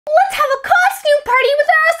Let's have a costume party with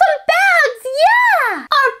our awesome bags! Yeah!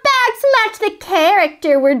 Our bags match the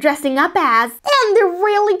character we're dressing up as. And they're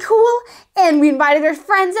really cool. And we invited our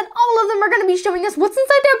friends and all of them are going to be showing us what's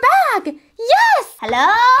inside their bag. Yes!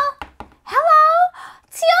 Hello? Hello?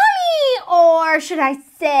 Tiani! Or should I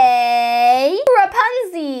say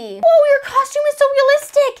Rapunzel? Whoa, your costume is so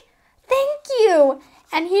realistic. Thank you.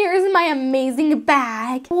 And here's my amazing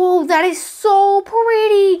bag. Whoa, that is so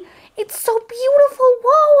pretty. It's so beautiful.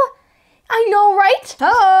 Whoa. I know, right?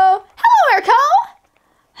 Hello. Hello, Erko.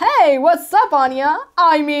 Hey, what's up, Anya?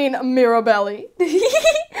 I mean, Mirabelli.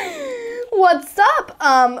 What's up,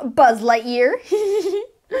 Buzz Lightyear?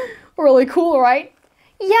 Really cool, right?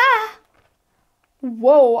 Yeah.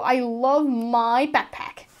 Whoa, I love my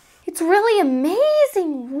backpack. It's really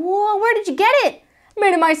amazing. Whoa, where did you get it?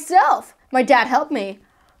 Made it myself. My dad helped me.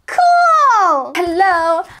 Cool!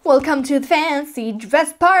 Hello, welcome to the fancy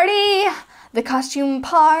dress party. The costume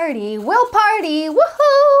party, will party,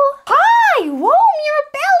 woohoo! Hi! Whoa,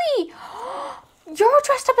 Mirabelli! You're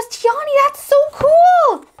dressed up as Tiani, that's so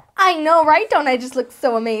cool! I know, right? Don't I just look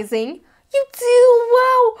so amazing? You do,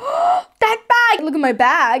 whoa! That bag! Look at my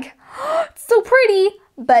bag. It's so pretty,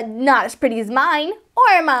 but not as pretty as mine.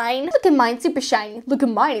 Or mine. Look at mine, super shiny. Look at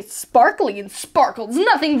mine, it's sparkly and sparkles.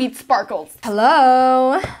 Nothing beats sparkles.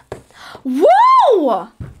 Hello? Whoa!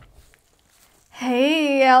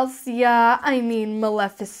 Hey, Elsa, I mean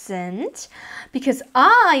Maleficent, because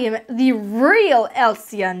I am the real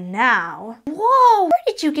Elsa now. Whoa, where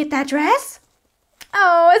did you get that dress?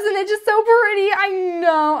 Oh, isn't it just so pretty? I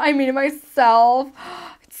know, I made it myself.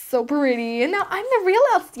 It's so pretty, and now I'm the real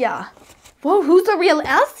Elsa. Whoa, who's the real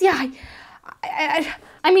Elsa?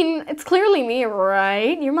 I mean, it's clearly me,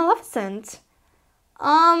 right? You're Maleficent.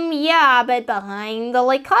 Yeah, but behind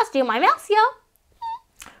the costume, I'm Elsa.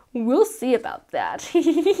 We'll see about that.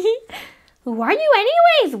 Who are you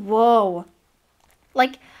anyways? Whoa.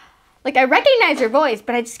 Like I recognize your voice,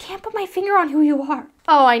 but I just can't put my finger on who you are.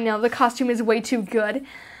 Oh, I know. The costume is way too good.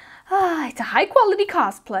 It's a high-quality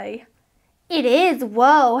cosplay. It is.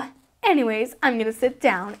 Whoa. Anyways, I'm going to sit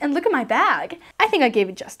down and look at my bag. I think I gave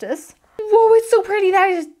it justice. Whoa, it's so pretty. That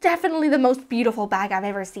is definitely the most beautiful bag I've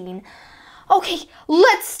ever seen. Okay,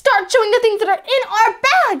 let's start showing the things that are in our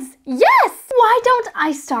bags. Yes! Why don't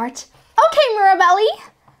I start? Okay, Mirabelli.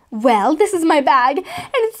 Well, this is my bag, and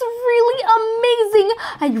it's really amazing.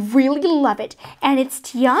 I really love it, and it's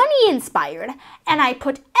Tiani inspired. And I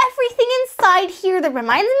put everything inside here that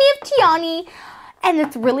reminds me of Tiani, and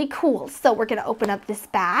it's really cool. So we're gonna open up this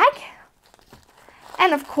bag.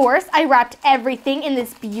 And of course, I wrapped everything in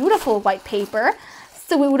this beautiful white paper,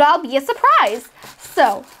 so it would all be a surprise.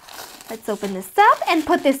 So let's open this up and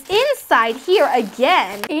put this inside here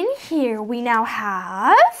again. In here, we now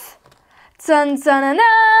have dun, dun, dun,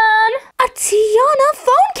 dun, a Tiana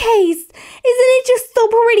phone case. Isn't it just so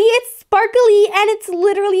pretty? It's sparkly and it's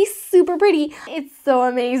literally super pretty. It's so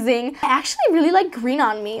amazing. I actually really like green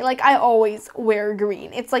on me. Like, I always wear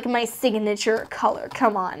green. It's like my signature color.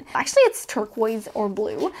 Come on. Actually, it's turquoise or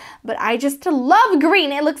blue, but I just love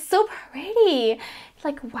green. It looks so pretty.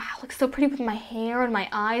 Like, wow, it looks so pretty with my hair and my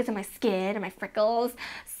eyes and my skin and my freckles.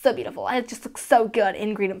 So beautiful. And it just looks so good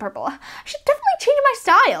in green and purple. I should definitely change my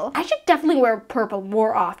style. I should definitely wear purple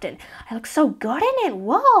more often. I look so good in it.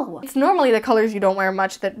 Whoa. It's normally the colors you don't wear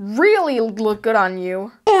much that really look good on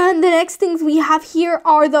you. And the next things we have here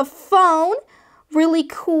are the phone. Really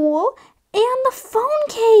cool. And the phone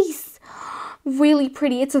case. Really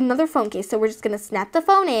pretty. It's another phone case. So we're just going to snap the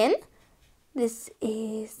phone in. This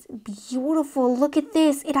is beautiful. Look at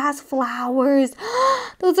this. It has flowers.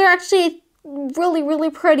 Those are actually really, really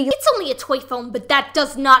pretty. It's only a toy phone, but that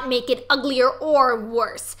does not make it uglier or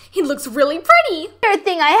worse. It looks really pretty. Third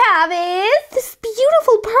thing I have is this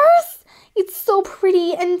beautiful purse. It's so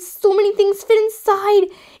pretty and so many things fit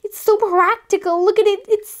inside. It's so practical. Look at it.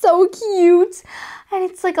 It's so cute. And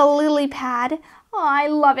it's like a lily pad. Oh, I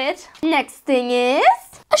love it. Next thing is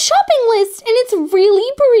a shopping list, and it's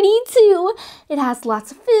really pretty too. It has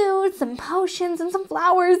lots of food, some potions, and some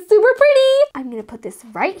flowers. Super pretty. I'm gonna put this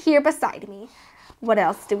right here beside me. What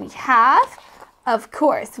else do we have? Of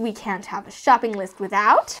course, we can't have a shopping list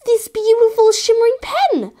without this beautiful shimmering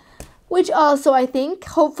pen, which also I think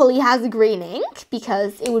hopefully has green ink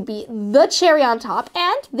because it would be the cherry on top,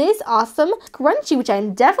 and this awesome scrunchie, which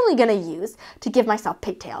I'm definitely gonna use to give myself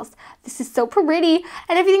pigtails. This is so pretty,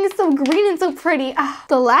 and everything is so green and so pretty.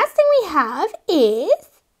 The last thing we have is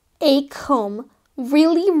a comb.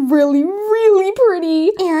 Really, really, really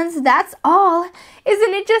pretty. And that's all.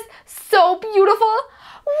 Isn't it just so beautiful?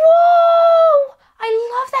 Whoa! I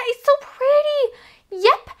love that. It's so pretty.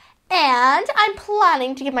 Yep. And I'm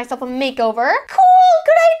planning to give myself a makeover. Cool,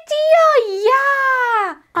 good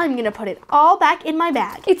I'm gonna put it all back in my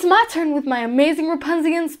bag. It's my turn with my amazing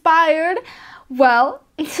Rapunzel-inspired, well,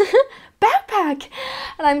 backpack.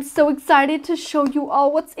 And I'm so excited to show you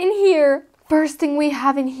all what's in here. First thing we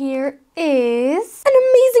have in here is an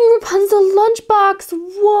amazing Rapunzel lunchbox.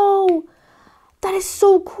 Whoa, that is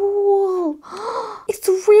so cool. It's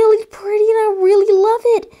really pretty and I really love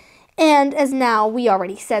it. And as now, we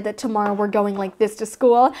already said that tomorrow we're going like this to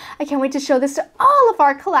school. I can't wait to show this to all of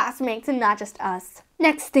our classmates and not just us.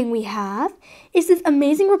 Next thing we have is this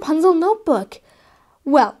amazing Rapunzel notebook.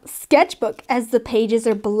 Well, sketchbook, as the pages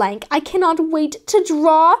are blank. I cannot wait to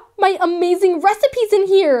draw my amazing recipes in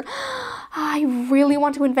here. I really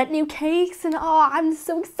want to invent new cakes and I'm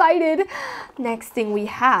so excited. Next thing we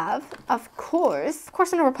have, of course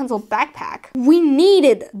in a Rapunzel backpack, we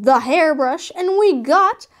needed the hairbrush and we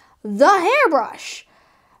got the hairbrush.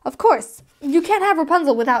 Of course, you can't have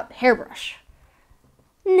Rapunzel without hairbrush.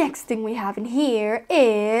 Next thing we have in here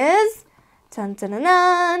is dun, dun, dun,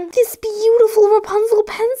 dun, this beautiful Rapunzel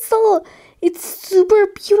pencil. It's super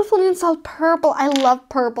beautiful and it's all purple. I love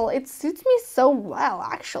purple. It suits me so well,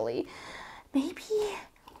 actually. Maybe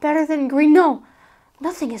better than green. No,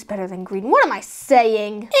 nothing is better than green. What am I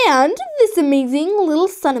saying? And this amazing little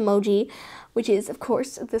sun emoji, which is, of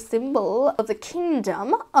course, the symbol of the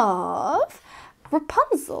kingdom of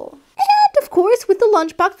Rapunzel. And, of course, with the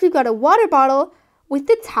lunchbox, we've got a water bottle with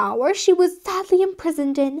the tower she was sadly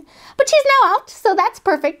imprisoned in. But she's now out, so that's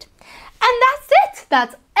perfect. And that's it.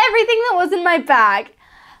 That's everything that was in my bag.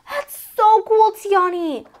 That's so cool,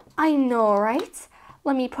 Tiani. I know, right?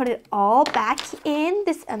 Let me put it all back in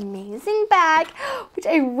this amazing bag, which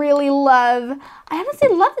I really love. I honestly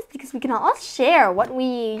love this because we can all share what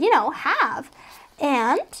we, have.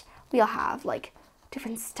 And we'll have, like,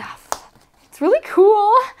 different stuff. It's really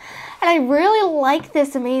cool. And I really like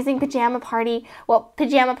this amazing pajama party. Well,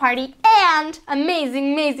 pajama party and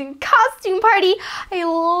amazing costume party. I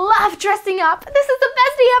love dressing up. This is the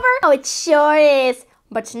best day ever. Oh, it sure is.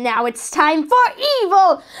 But now it's time for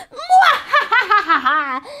evil!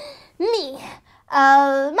 Me,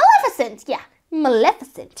 Maleficent, yeah,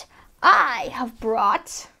 Maleficent. I have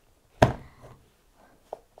brought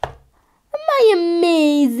my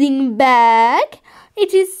amazing bag.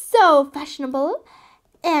 It is so fashionable,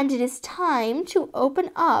 and it is time to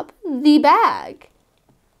open up the bag.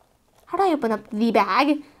 How do I open up the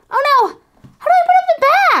bag? Oh no! How do I open up the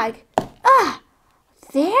bag?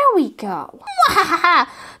 There we go.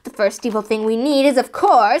 The first evil thing we need is, of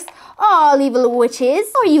course, all evil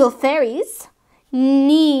witches or evil fairies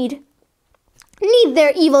need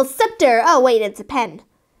their evil scepter. Oh, wait, it's a pen.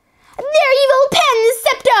 Their evil pen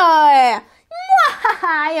scepter!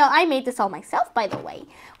 I made this all myself, by the way,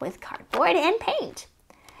 with cardboard and paint.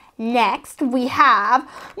 Next, we have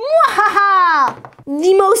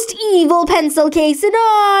the most evil pencil case in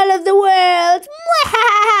all of the world.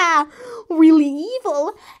 Really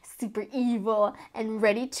evil, super evil, and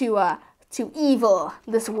ready to evil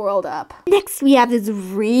this world up. Next, we have this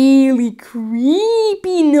really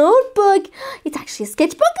creepy notebook. It's actually a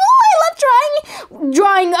sketchbook. Oh, I love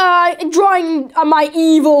drawing my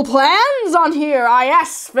evil plans on here.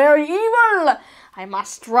 Yes, very evil. I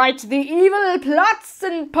must write the evil plots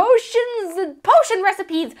and potion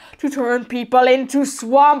recipes to turn people into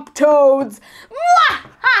swamp toads.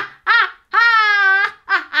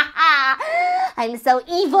 I'm so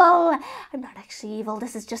evil. I'm not actually evil.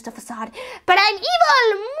 This is just a facade. But I'm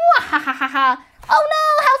evil. Oh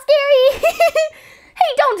no, how scary.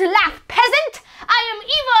 Hey, don't laugh, peasant. I am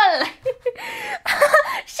evil.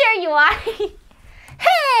 Sure you are.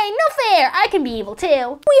 Hey, no fair. I can be evil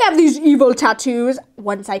too. We have these evil tattoos.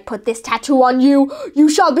 Once I put this tattoo on you, you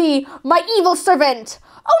shall be my evil servant.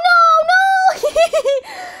 Oh no.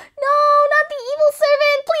 No, not the evil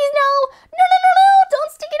servant. Please, no. No.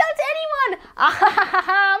 Don't stick it out to anyone.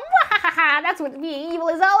 That's what being evil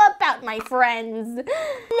is all about, my friends.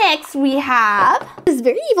 Next, we have this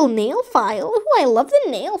very evil nail file. Ooh, I love the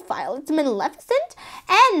nail file. It's Maleficent,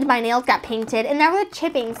 and my nails got painted, and now they're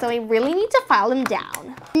chipping, so I really need to file them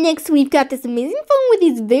down. Next, we've got this amazing phone with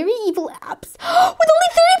these very evil apps. With only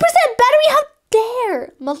 30% battery, how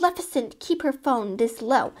dare Maleficent keep her phone this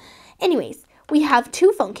low? Anyways, we have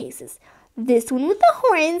two phone cases. This one with the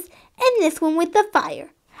horns, and this one with the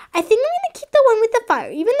fire. I think I'm going to keep the one with the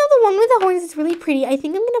fire. Even though the one with the horns is really pretty, I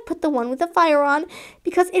think I'm going to put the one with the fire on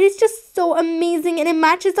because it is just so amazing and it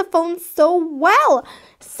matches the phone so well.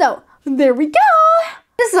 So, there we go.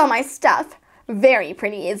 This is all my stuff. Very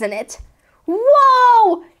pretty, isn't it?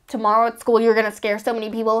 Whoa! Tomorrow at school, you're going to scare so many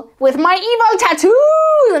people with my evil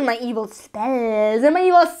tattoos and my evil spells and my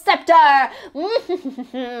evil scepter.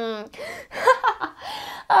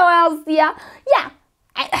 Oh, else, yeah.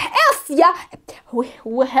 Elsa,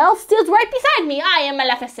 Elsa's right beside me. I am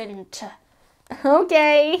Maleficent.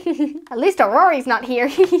 Okay. At least Aurore's not here.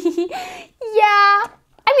 Yeah.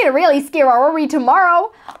 I'm gonna really scare Aurore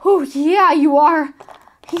tomorrow. Oh, yeah, you are.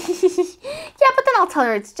 Yeah, but then I'll tell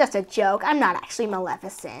her it's just a joke. I'm not actually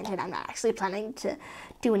Maleficent, and I'm not actually planning to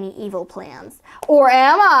do any evil plans. Or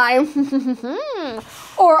am I?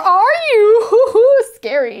 Or are you?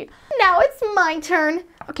 Scary. Now it's my turn.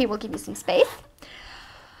 Okay, we'll give you some space.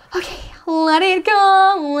 Okay, let it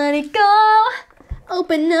go, let it go.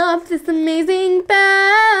 Open up this amazing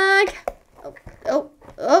bag. Oh.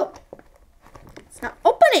 It's not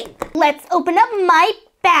opening. Let's open up my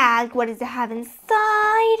bag. What does it have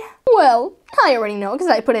inside? Well, I already know because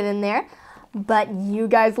I put it in there. But you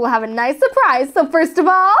guys will have a nice surprise. So first of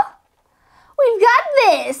all, we've got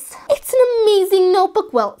this. It's an amazing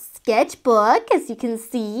notebook. Well, sketchbook, as you can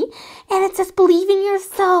see. And it says believe in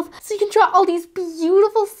yourself. So you can draw all these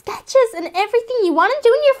beautiful sketches and everything you want to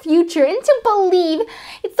do in your future and to believe.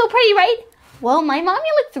 It's so pretty, right? Well, my mommy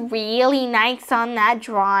looked really nice on that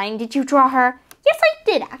drawing. Did you draw her? Yes, I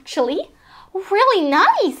did, actually. Really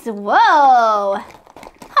nice. Whoa.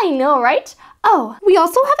 I know, right? Oh, we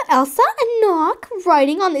also have Elsa and Nock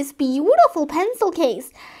writing on this beautiful pencil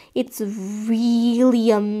case. It's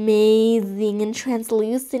really amazing and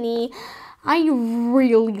translucent-y. I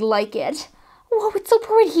really like it. Whoa, it's so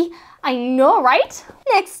pretty. I know, right?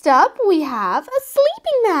 Next up, we have a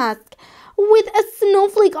sleeping mask with a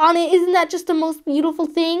snowflake on it. Isn't that just the most beautiful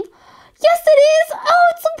thing? Yes, it is. Oh,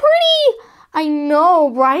 it's so pretty. I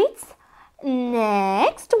know, right?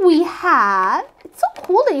 Next, we have... It's so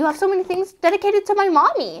cool that you have so many things dedicated to my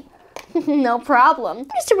mommy. No problem. I'm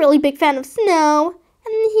just a really big fan of snow.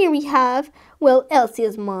 And here we have, well,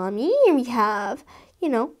 Elsa's mommy. Here we have,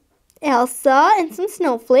 Elsa and some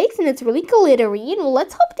snowflakes. And it's really glittery. And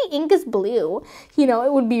let's hope the ink is blue.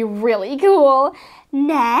 It would be really cool.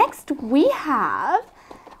 Next, we have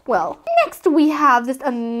this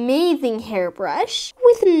amazing hairbrush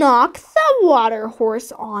with Nock the water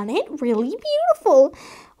horse on it. Really beautiful.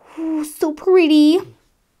 Ooh, so pretty.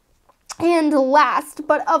 And last,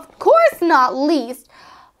 but of course not least,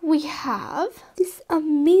 we have this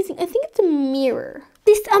amazing, I think it's a mirror.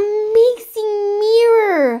 This amazing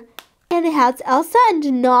mirror. And it has Elsa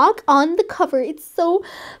and Nock on the cover. It's so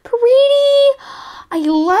pretty. I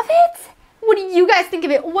love it. What do you guys think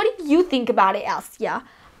of it? What do you think about it, Elsa?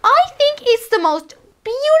 I think it's the most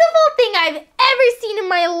beautiful thing I've ever seen in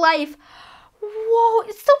my life. Whoa,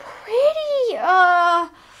 it's so pretty.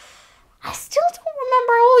 I still don't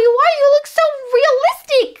remember who you are. You look so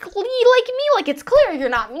realistically like me. Like, it's clear you're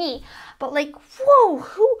not me. But like, whoa,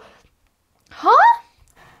 who? Huh?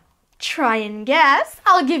 Try and guess.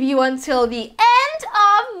 I'll give you until the end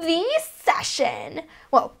of the session.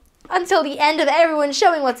 Well, until the end of everyone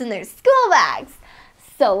showing what's in their school bags.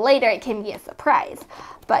 So later it can be a surprise.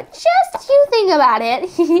 But just you think about it.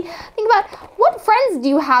 Think about what friends do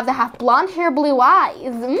you have that have blonde hair, blue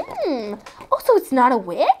eyes? Oh, so it's not a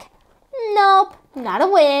wig? Nope, not a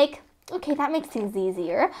wig. Okay, that makes things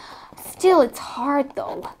easier. Still, it's hard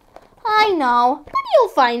though. I know, but you'll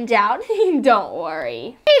find out. Don't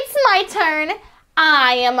worry. It's my turn.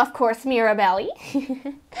 I am, of course, Mirabelle.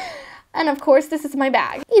 And of course, this is my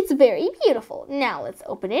bag. It's very beautiful. Now let's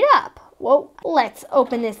open it up. Whoa, let's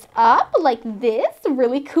open this up like this.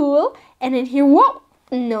 Really cool. And in here, whoa,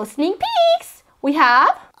 no sneak peeks. We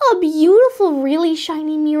have a beautiful, really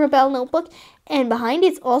shiny Mirabelle notebook. And behind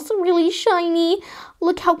it's also really shiny.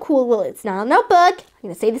 Look how cool. Well, it's not a notebook. I'm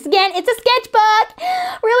going to say this again. It's a sketchbook.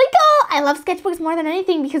 Really cool. I love sketchbooks more than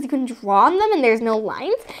anything because you can draw on them and there's no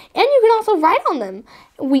lines. And you can also write on them.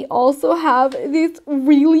 We also have this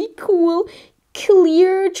really cool,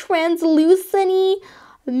 clear, translucent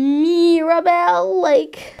Mirabelle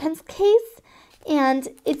like pencil case. And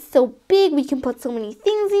it's so big. We can put so many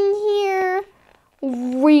things in here.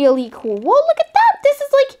 Really cool. Whoa, look at that.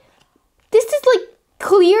 This is like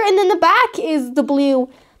clear and then the back is the blue.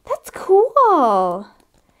 That's cool.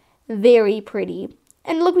 Very pretty.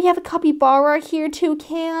 And look, we have a capybara here, 2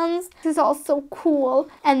 cans. This is all so cool.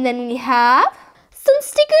 And then we have some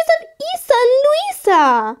stickers of Isa and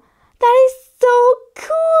Luisa. That is so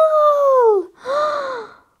cool.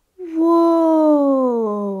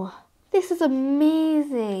 Whoa. This is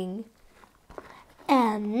amazing.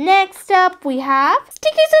 And next up we have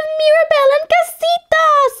stickers of Mirabelle and Casita.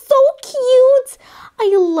 So cute.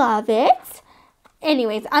 I love it.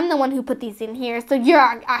 Anyways, I'm the one who put these in here, so you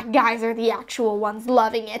guys are the actual ones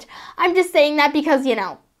loving it. I'm just saying that because,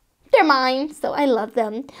 they're mine, so I love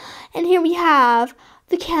them. And here we have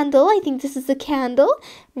the candle. I think this is a candle.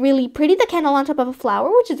 Really pretty. The candle on top of a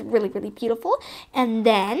flower, which is really, really beautiful. And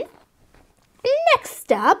then,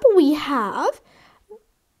 next up, we have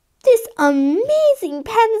this amazing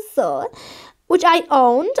pencil, which I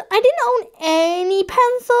owned. I didn't own any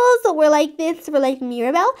pencils that were like this for like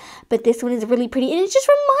Mirabelle, but this one is really pretty, and it just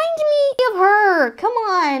reminds me of her. Come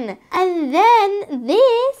on. And then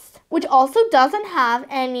this, which also doesn't have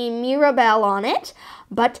any Mirabelle on it,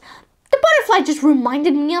 but the butterfly just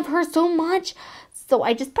reminded me of her so much, so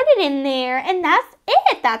I just put it in there, and that's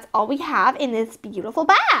it. That's all we have in this beautiful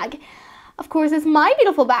bag. Of course, it's my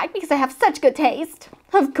beautiful bag because I have such good taste.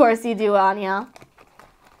 Of course you do, Anya.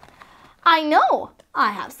 I know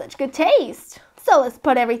I have such good taste. So let's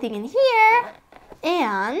put everything in here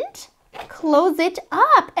and close it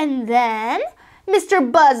up. And then,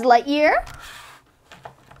 Mr. Buzz Lightyear.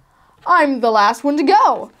 I'm the last one to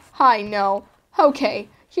go. I know. Okay,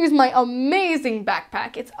 here's my amazing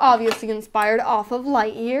backpack. It's obviously inspired off of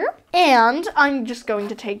Lightyear. And I'm just going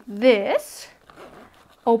to take this,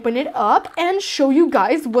 open it up, and show you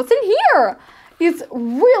guys what's in here. It's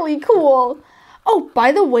really cool. Oh,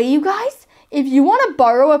 by the way, you guys, if you want to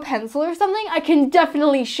borrow a pencil or something, I can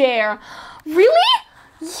definitely share. Really?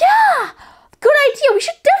 Yeah, good idea. We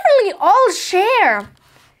should definitely all share.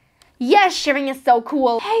 Yes, sharing is so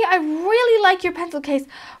cool. Hey, I really like your pencil case.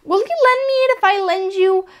 Will you lend me it if I lend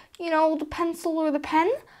you, the pencil or the pen?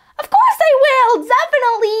 Of course I will,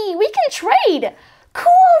 definitely. We can trade.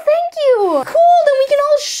 Cool, thank you. Cool, then we can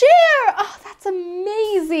all share. Oh, that's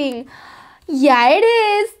amazing. Yeah, it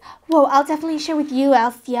is. Whoa, I'll definitely share with you,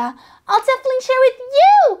 Elsa. I'll definitely share with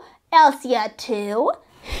you, Elsa, too.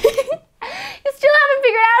 You still haven't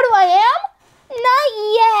figured out who I am? Not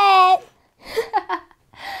yet.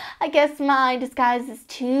 I guess my disguise is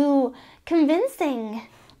too convincing.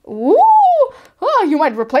 Ooh, oh, you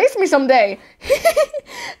might replace me someday.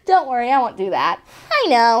 Don't worry, I won't do that. I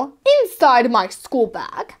know. Inside my school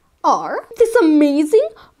bag are this amazing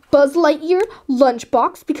Buzz Lightyear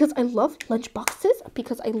lunchbox, because I love lunchboxes,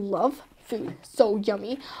 because I love food. So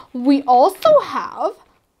yummy. We also have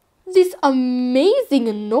this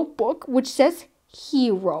amazing notebook, which says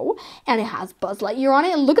Hero, and it has Buzz Lightyear on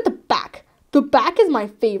it. And look at the back. The back is my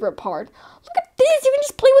favorite part. Look at this. You can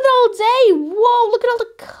just play with it all day. Whoa, look at all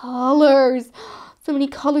the colors. So many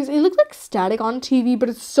colors. It looks like static on TV, but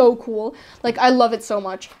it's so cool. Like, I love it so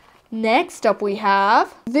much. Next up, we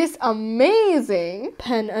have this amazing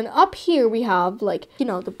pen. And up here, we have, like,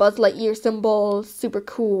 the Buzz Lightyear symbol. Super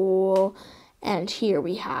cool. And here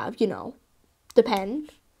we have, the pen,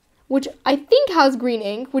 which I think has green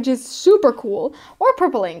ink, which is super cool. Or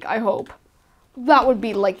purple ink, I hope. That would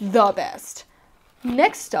be, like, the best.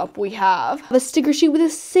 Next up, we have a sticker sheet with the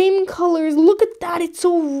same colors. Look at that. It's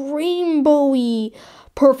so rainbowy.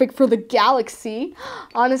 Perfect for the galaxy.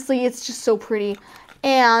 Honestly, it's just so pretty.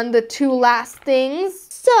 And the two last things,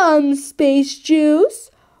 some space juice.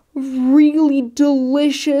 Really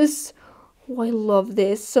delicious. Oh, I love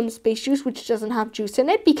this. Some space juice, which doesn't have juice in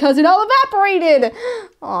it because it all evaporated.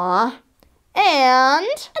 Aww. And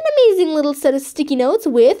an amazing little set of sticky notes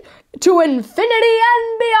with "To Infinity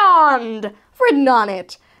and Beyond" written on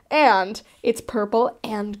it. And it's purple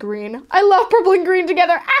and green. I love purple and green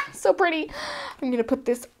together. Ah, so pretty. I'm going to put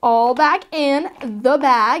this all back in the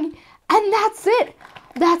bag. And that's it.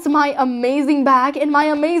 That's my amazing bag and my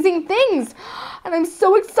amazing things. And I'm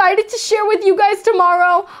so excited to share with you guys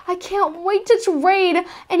tomorrow. I can't wait to trade.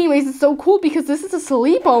 Anyways, it's so cool because this is a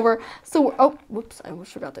sleepover. So, oh, whoops, I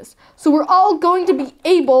almost forgot this. So we're all going to be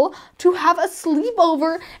able to have a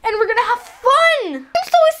sleepover and we're going to have fun. I'm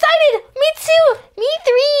so excited. Me too. Me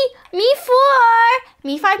 3. Me 4.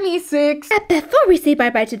 Me 5. Me 6. Before we say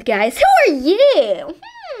bye-bye to the guys, who are you?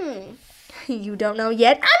 You don't know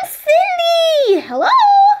yet. I'm Cindy. Hello.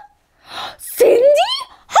 Cindy?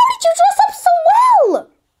 How did you dress up so well?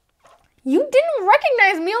 You didn't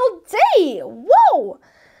recognize me all day. Whoa.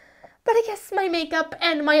 But I guess my makeup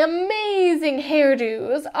and my amazing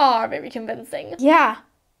hairdos are very convincing. Yeah.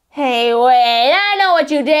 Hey, wait. I know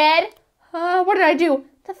what you did. What did I do?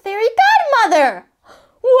 The fairy godmother.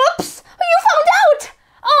 Whoops. You found out.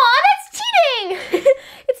 Aw, that's cheating.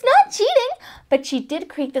 It's not cheating. But she did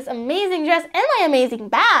create this amazing dress and my amazing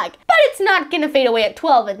bag. But it's not gonna fade away at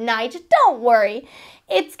 12 at night. Don't worry.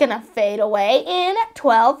 It's gonna fade away in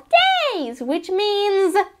 12 days, which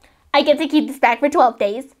means I get to keep this bag for 12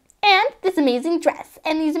 days and this amazing dress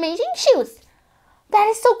and these amazing shoes. That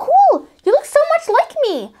is so cool. You look so much like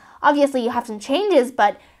me. Obviously, you have some changes,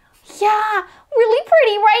 but yeah, really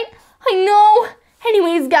pretty, right? I know.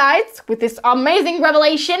 Anyways, guys, with this amazing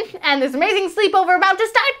revelation and this amazing sleepover about to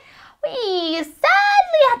start, we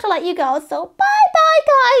sadly have to let you go. So bye-bye,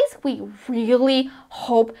 guys. We really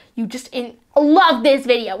hope you just love this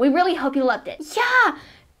video. We really hope you loved it. Yeah,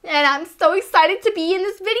 and I'm so excited to be in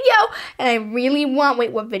this video. And I really want,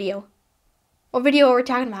 wait, what video? What video are we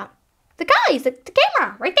talking about? The guys, the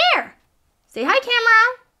camera, right there. Say hi,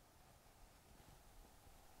 camera.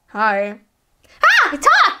 Hi. Ah, it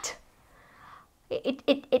talked.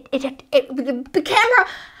 The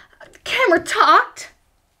camera talked.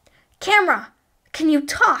 Camera, can you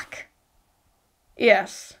talk?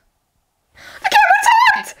 Yes. The camera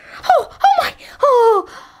talked!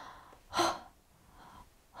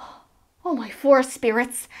 Oh my forest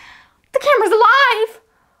spirits. The camera's alive.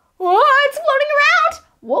 Oh, it's floating around.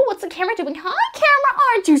 Whoa, what's the camera doing? Hi, camera.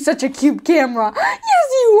 Aren't you such a cute camera? Yes,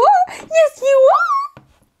 you are. Yes, you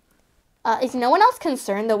are. Is no one else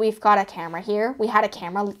concerned that we've got a camera here? We had a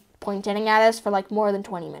camera pointing at us for like more than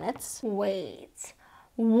 20 minutes. Wait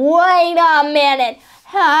a minute.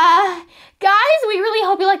 Guys, we really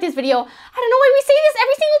hope you like this video. I don't know why we say this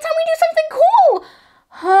every single time we do something cool.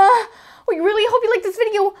 We really hope you like this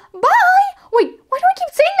video. Bye. Wait, why do I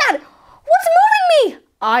keep saying that? What's moving me?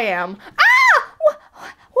 I am. Ah!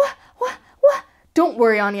 What? Don't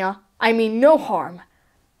worry, Anya. I mean no harm.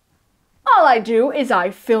 All I do is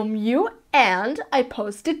I film you and I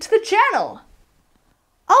post it to the channel.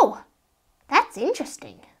 Oh, that's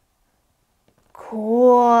interesting.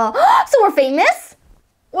 Cool. So we're famous?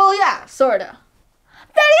 Well, yeah, sorta.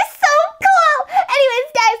 That is so cool!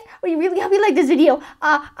 Anyways, guys, we really hope you like this video.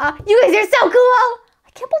 You guys are so cool! I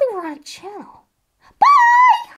can't believe we're on a channel. Bye!